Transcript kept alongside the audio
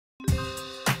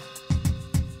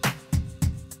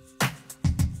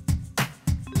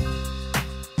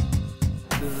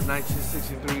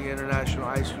1963 International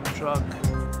Ice Cream Truck.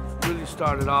 Really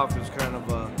started off as kind of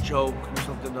a joke,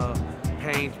 something to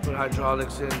paint, put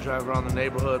hydraulics in, drive around the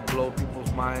neighborhood, blow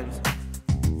people's minds.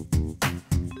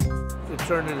 It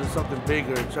turned into something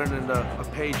bigger. It turned into a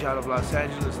page out of Los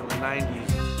Angeles in the 90s.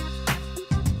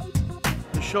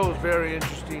 The show is very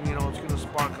interesting, you know, it's gonna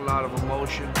spark a lot of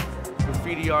emotion.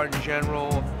 Graffiti art in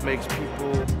general makes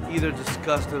people either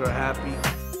disgusted or happy.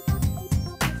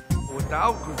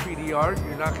 Without graffiti art,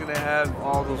 you're not gonna have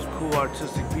all those cool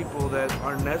artistic people that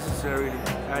are necessary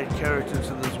to add character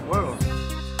to this world.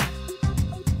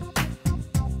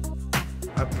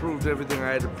 I proved everything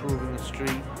I had to prove in the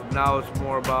street. Now it's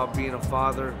more about being a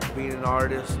father, being an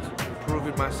artist,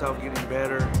 improving myself, getting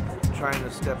better, trying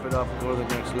to step it up, go to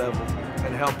the next level,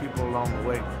 and help people along the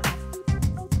way.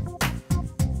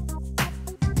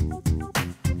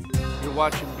 You're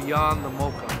watching Beyond the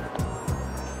Mocha.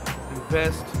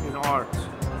 Invest in art.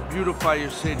 Beautify your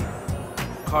city.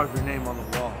 Carve your name on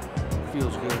the wall.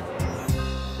 Feels good.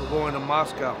 We're going to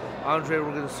Moscow. Andre,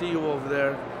 we're going to see you over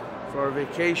there for our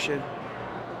vacation.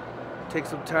 Take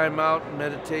some time out,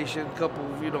 meditation, a couple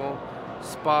of,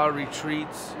 spa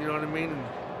retreats, you know what I mean?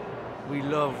 We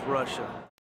love Russia.